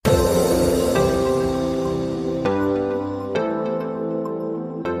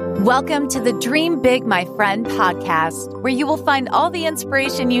Welcome to the Dream Big, My Friend podcast, where you will find all the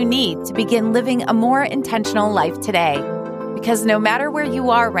inspiration you need to begin living a more intentional life today. Because no matter where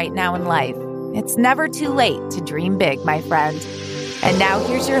you are right now in life, it's never too late to dream big, my friend. And now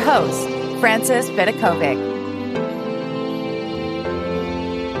here's your host, Frances Vidakovic.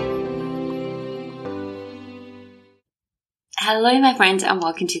 Hello, my friends, and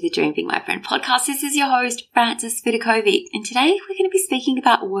welcome to the Dream Big, My Friend podcast. This is your host, Frances Vidakovic, and today we're going to be speaking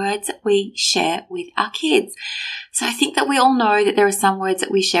about words that we share with our kids. So I think that we all know that there are some words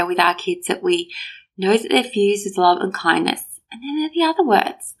that we share with our kids that we know that they're fused with love and kindness. And then there are the other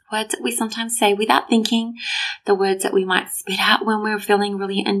words that we sometimes say without thinking, the words that we might spit out when we're feeling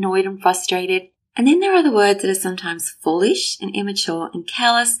really annoyed and frustrated. And then there are the words that are sometimes foolish and immature and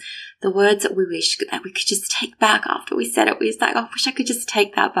careless, the words that we wish that we could just take back after we said it. We're just like, oh, I wish I could just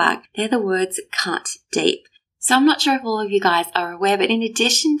take that back. They're the words that cut deep. So I'm not sure if all of you guys are aware, but in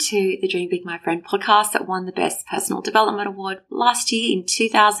addition to the Dream Big, My Friend podcast that won the Best Personal Development Award last year in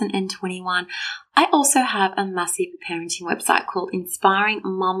 2021, I also have a massive parenting website called Inspiring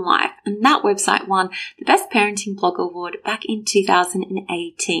Mum Life, and that website won the Best Parenting Blog Award back in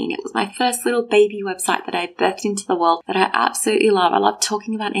 2018. It was my first little baby website that I birthed into the world that I absolutely love. I love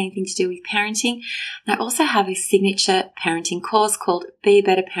talking about anything to do with parenting, and I also have a signature parenting course called Be a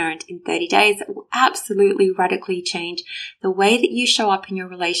Better Parent in 30 Days that will absolutely radically change the way that you show up in your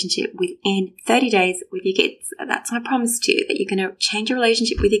relationship within 30 days with your kids. That's my promise to you, that you're going to change your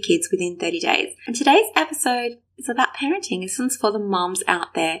relationship with your kids within 30 days. And today's episode is about parenting. This one's for the mums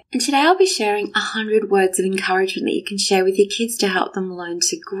out there. And today I'll be sharing 100 words of encouragement that you can share with your kids to help them learn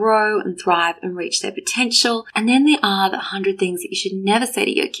to grow and thrive and reach their potential. And then there are the 100 things that you should never say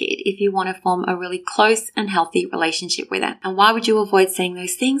to your kid if you want to form a really close and healthy relationship with them. And why would you avoid saying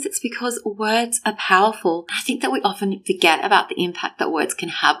those things? It's because words are powerful. I think that we often forget about the impact that words can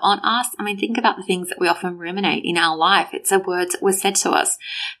have on us. I mean, think about the things that we often ruminate in our life. It's the words that were said to us,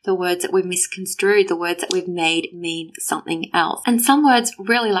 the words that we've misconstrued, the words that we've made mean something else. And some words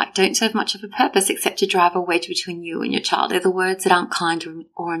really don't serve much of a purpose except to drive a wedge between you and your child. They're the words that aren't kind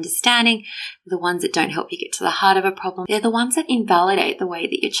or understanding. They're the ones that don't help you get to the heart of a problem. They're the ones that invalidate the way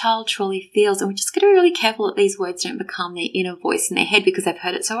that your child truly feels. And we're just got to be really careful that these words don't become their inner voice in their head because they've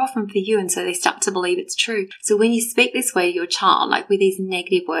heard it so often for you, and so they start to believe it's true. So when you speak this way to your child, like with these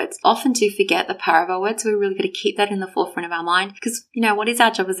negative words, often do forget the power of our words. We're really got to keep that in the forefront of our mind because, what is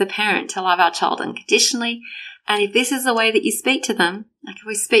our job as a parent? To love our child unconditionally. And if this is the way that you speak to them, like if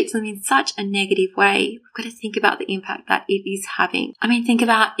we speak to them in such a negative way, we've got to think about the impact that it is having. I mean, think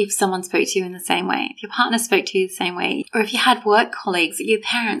about if someone spoke to you in the same way, if your partner spoke to you the same way, or if you had work colleagues, your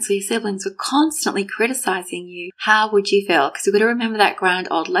parents or your siblings were constantly criticizing you, how would you feel? Because we've got to remember that grand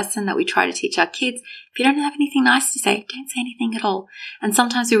old lesson that we try to teach our kids. If you don't have anything nice to say, don't say anything at all. And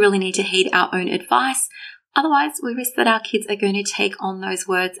sometimes we really need to heed our own advice. Otherwise, we risk that our kids are going to take on those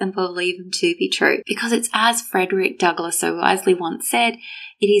words and believe them to be true. Because it's as Frederick Douglass so wisely once said,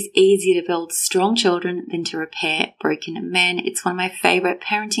 it is easier to build strong children than to repair broken men. It's one of my favorite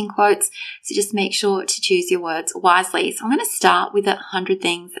parenting quotes. So just make sure to choose your words wisely. So I'm going to start with 100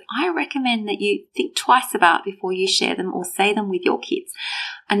 things that I recommend that you think twice about before you share them or say them with your kids.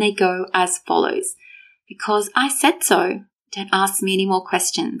 And they go as follows. Because I said so. Don't ask me any more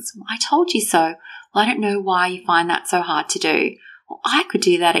questions. Well, I told you so. Well, I don't know why you find that so hard to do. Well, I could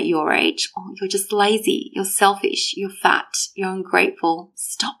do that at your age. Or you're just lazy. You're selfish. You're fat. You're ungrateful.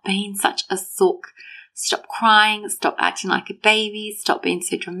 Stop being such a sook. Stop crying. Stop acting like a baby. Stop being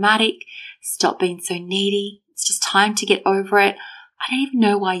so dramatic. Stop being so needy. It's just time to get over it. I don't even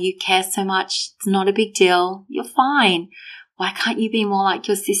know why you care so much. It's not a big deal. You're fine. Why can't you be more like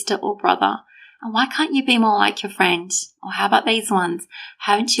your sister or brother? And why can't you be more like your friend? Or how about these ones?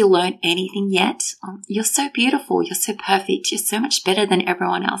 Haven't you learned anything yet? You're so beautiful. You're so perfect. You're so much better than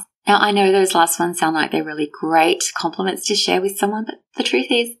everyone else. Now, I know those last ones sound like they're really great compliments to share with someone, but the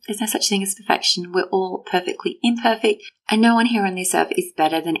truth is there's no such thing as perfection. We're all perfectly imperfect, and no one here on this earth is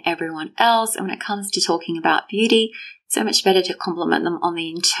better than everyone else. And when it comes to talking about beauty, so much better to compliment them on the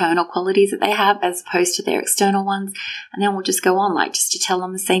internal qualities that they have as opposed to their external ones. And then we'll just go on, just to tell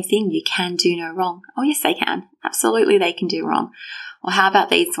them the same thing. You can do no wrong. Oh, yes, they can. Absolutely, they can do wrong. Or how about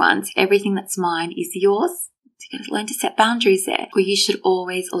these ones? Everything that's mine is yours. You've got to learn to set boundaries there. Or you should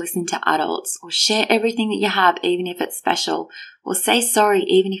always listen to adults. Or share everything that you have, even if it's special. Or say sorry,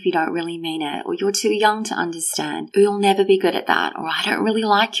 even if you don't really mean it. Or you're too young to understand. Or you'll never be good at that. Or I don't really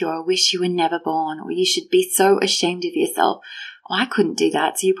like you. Or I wish you were never born. Or you should be so ashamed of yourself. Or I couldn't do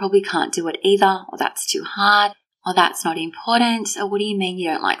that, so you probably can't do it either. Or that's too hard. or that's not important, or what do you mean you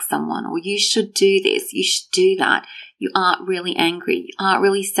don't like someone, or you should do this, you should do that, you aren't really angry, you aren't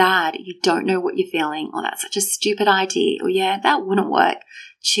really sad, you don't know what you're feeling, or that's such a stupid idea, or yeah, that wouldn't work.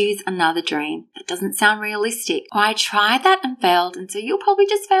 Choose another dream. That doesn't sound realistic. Or I tried that and failed, and so you'll probably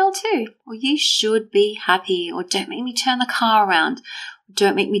just fail too. Or you should be happy, or don't make me turn the car around.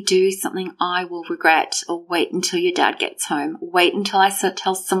 Don't make me do something I will regret, or wait until your dad gets home. Wait until I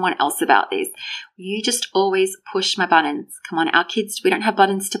tell someone else about this. You just always push my buttons. Come on, our kids, we don't have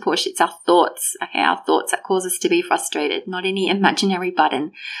buttons to push. It's our thoughts. Okay, our thoughts that cause us to be frustrated, not any imaginary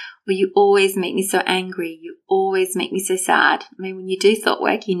button. Or you always make me so angry. You always make me so sad. I mean, when you do thought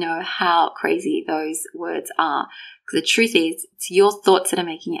work, you know how crazy those words are. Because the truth is, it's your thoughts that are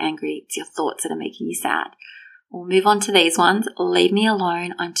making you angry. It's your thoughts that are making you sad. We'll move on to these ones. Leave me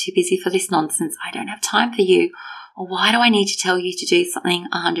alone. I'm too busy for this nonsense. I don't have time for you. Or why do I need to tell you to do something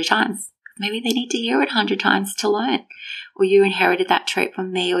 100 times? Maybe they need to hear it 100 times to learn. Or you inherited that trait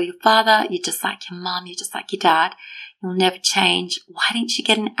from me or your father. You're just like your mum. You're just like your dad. You'll never change. Why didn't you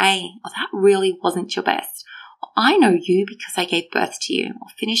get an A? Or that really wasn't your best. Or I know you because I gave birth to you. Or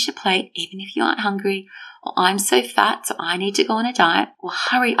finish your plate even if you aren't hungry. Or I'm so fat, so I need to go on a diet. Or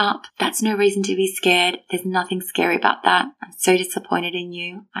hurry up. That's no reason to be scared. There's nothing scary about that. I'm so disappointed in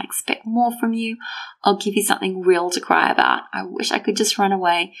you. I expect more from you. I'll give you something real to cry about. I wish I could just run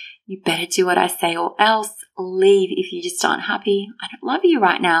away. You better do what I say or else leave if you just aren't happy. I don't love you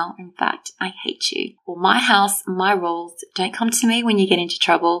right now. In fact, I hate you. Or my house, my rules. Don't come to me when you get into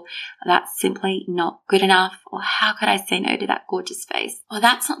trouble. That's simply not good enough. Or how could I say no to that gorgeous face? Or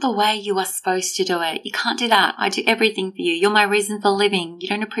that's not the way you are supposed to do it. You can't do that. I do everything for you. You're my reason for living. You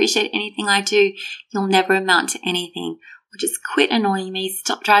don't appreciate anything I do. You'll never amount to anything. Or just quit annoying me.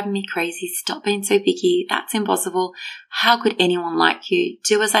 Stop driving me crazy. Stop being so picky. That's impossible. How could anyone like you?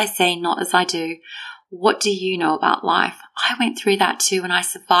 Do as I say, not as I do. What do you know about life? I went through that too and I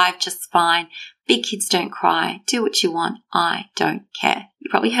survived just fine. Big kids don't cry. Do what you want. I don't care. You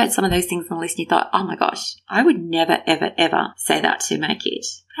probably heard some of those things on the list and you thought, oh my gosh, I would never, ever, ever say that to my kid.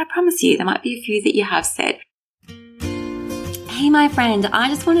 But I promise you, there might be a few that you have said. Hey, my friend, I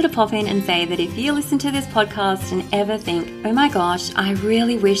just wanted to pop in and say that if you listen to this podcast and ever think, oh my gosh, I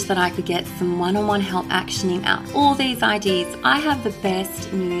really wish that I could get some one-on-one help actioning out all these ideas, I have the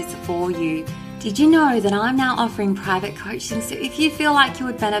best news for you. Did you know that I'm now offering private coaching? So if you feel like you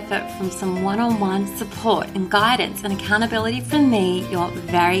would benefit from some one-on-one support and guidance and accountability from me, your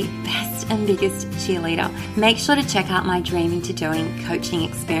very best and biggest cheerleader, make sure to check out my Dreaming to Doing coaching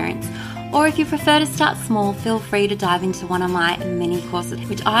experience. Or if you prefer to start small, feel free to dive into one of my mini courses,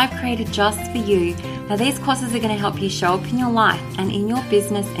 which I've created just for you. Now, these courses are going to help you show up in your life and in your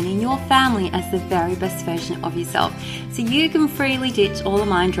business and in your family as the very best version of yourself. So you can freely ditch all the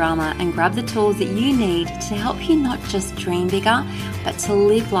mind drama and grab the tools that you need to help you not just dream bigger, but to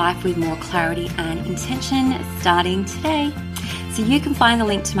live life with more clarity and intention starting today. So you can find the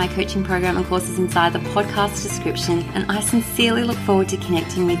link to my coaching program and courses inside the podcast description, and I sincerely look forward to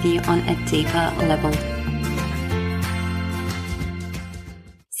connecting with you on a deeper level.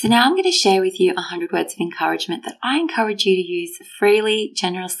 So now I'm going to share with you 100 words of encouragement that I encourage you to use freely,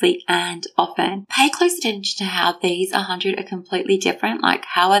 generously, and often. Pay close attention to how these 100 are completely different. Like,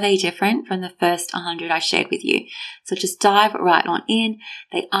 how are they different from the first 100 I shared with you? So just dive right on in.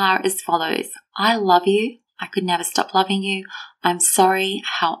 They are as follows. I love you. I could never stop loving you. I'm sorry.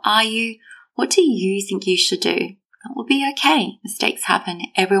 How are you? What do you think you should do? That will be okay. Mistakes happen.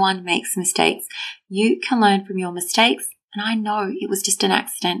 Everyone makes mistakes. You can learn from your mistakes. And I know it was just an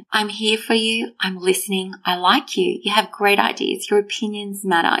accident. I'm here for you. I'm listening. I like you. You have great ideas. Your opinions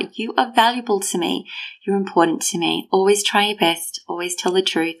matter. You are valuable to me. You're important to me. Always try your best. Always tell the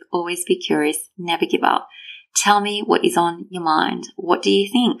truth. Always be curious. Never give up. Tell me what is on your mind. What do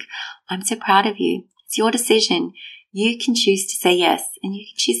you think? I'm so proud of you. It's your decision. You can choose to say yes and you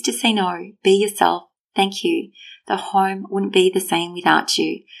can choose to say no. Be yourself. Thank you. The home wouldn't be the same without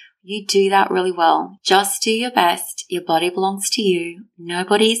you. You do that really well. Just do your best. Your body belongs to you.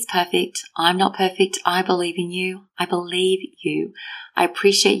 Nobody is perfect. I'm not perfect. I believe in you. I believe you. I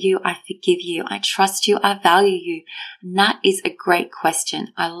appreciate you. I forgive you. I trust you. I value you. And that is a great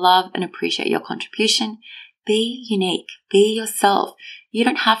question. I love and appreciate your contribution. Be unique. Be yourself. You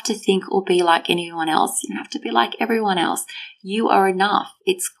don't have to think or be like anyone else. You don't have to be like everyone else. You are enough.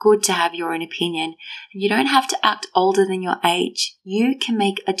 It's good to have your own opinion. You don't have to act older than your age. You can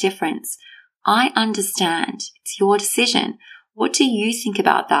make a difference. I understand. It's your decision. What do you think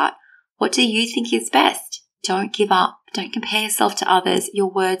about that? What do you think is best? Don't give up. Don't compare yourself to others. Your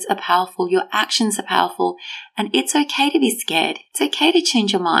words are powerful. Your actions are powerful. And it's okay to be scared. It's okay to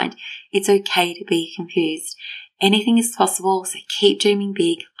change your mind. It's okay to be confused. Anything is possible, so keep dreaming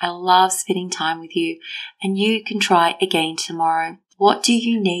big. I love spending time with you, and you can try again tomorrow. What do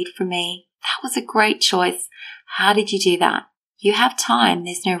you need from me? That was a great choice. How did you do that? You have time.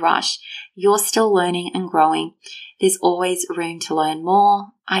 There's no rush. You're still learning and growing. There's always room to learn more.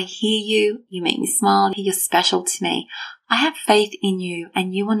 I hear you. You make me smile. You're special to me. I have faith in you,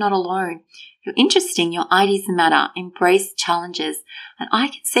 and you are not alone. You're interesting. Your ideas matter. Embrace challenges. And I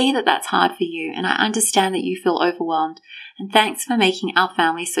can see that that's hard for you, and I understand that you feel overwhelmed. And thanks for making our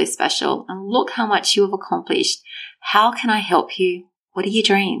family so special. And look how much you have accomplished. How can I help you? What are your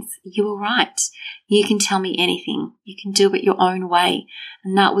dreams? You were right. You can tell me anything. You can do it your own way.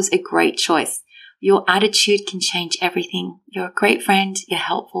 And that was a great choice. Your attitude can change everything. You're a great friend. You're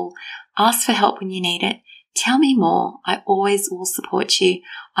helpful. Ask for help when you need it. Tell me more. I always will support you.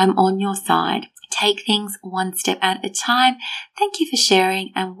 I'm on your side. Take things one step at a time. Thank you for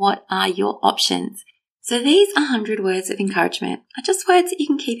sharing. And what are your options? So these 100 words of encouragement are just words that you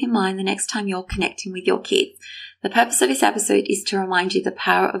can keep in mind the next time you're connecting with your kids. The purpose of this episode is to remind you the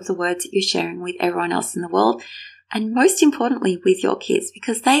power of the words that you're sharing with everyone else in the world, and most importantly with your kids,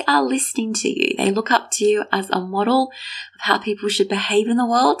 because they are listening to you. They look up to you as a model of how people should behave in the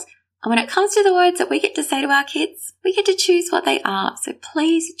world. And when it comes to the words that we get to say to our kids, we get to choose what they are. So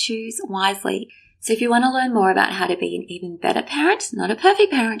please choose wisely. So if you want to learn more about how to be an even better parent, not a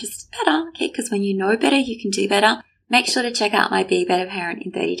perfect parent, just better, okay? Because when you know better, you can do better. Make sure to check out my Be a Better Parent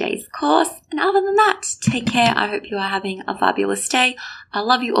in 30 Days course. And other than that, take care. I hope you are having a fabulous day. I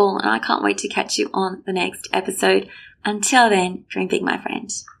love you all, and I can't wait to catch you on the next episode. Until then, dream big, my friend.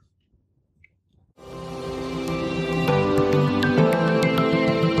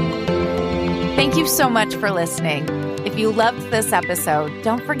 Thank you so much for listening. If you loved this episode,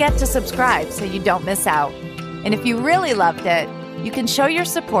 don't forget to subscribe so you don't miss out. And if you really loved it, you can show your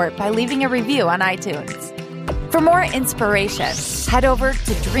support by leaving a review on iTunes. For more inspiration, head over to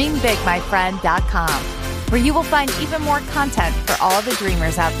dreambigmyfriend.com, where you will find even more content for all the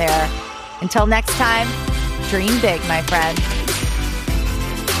dreamers out there. Until next time, dream big, my friend.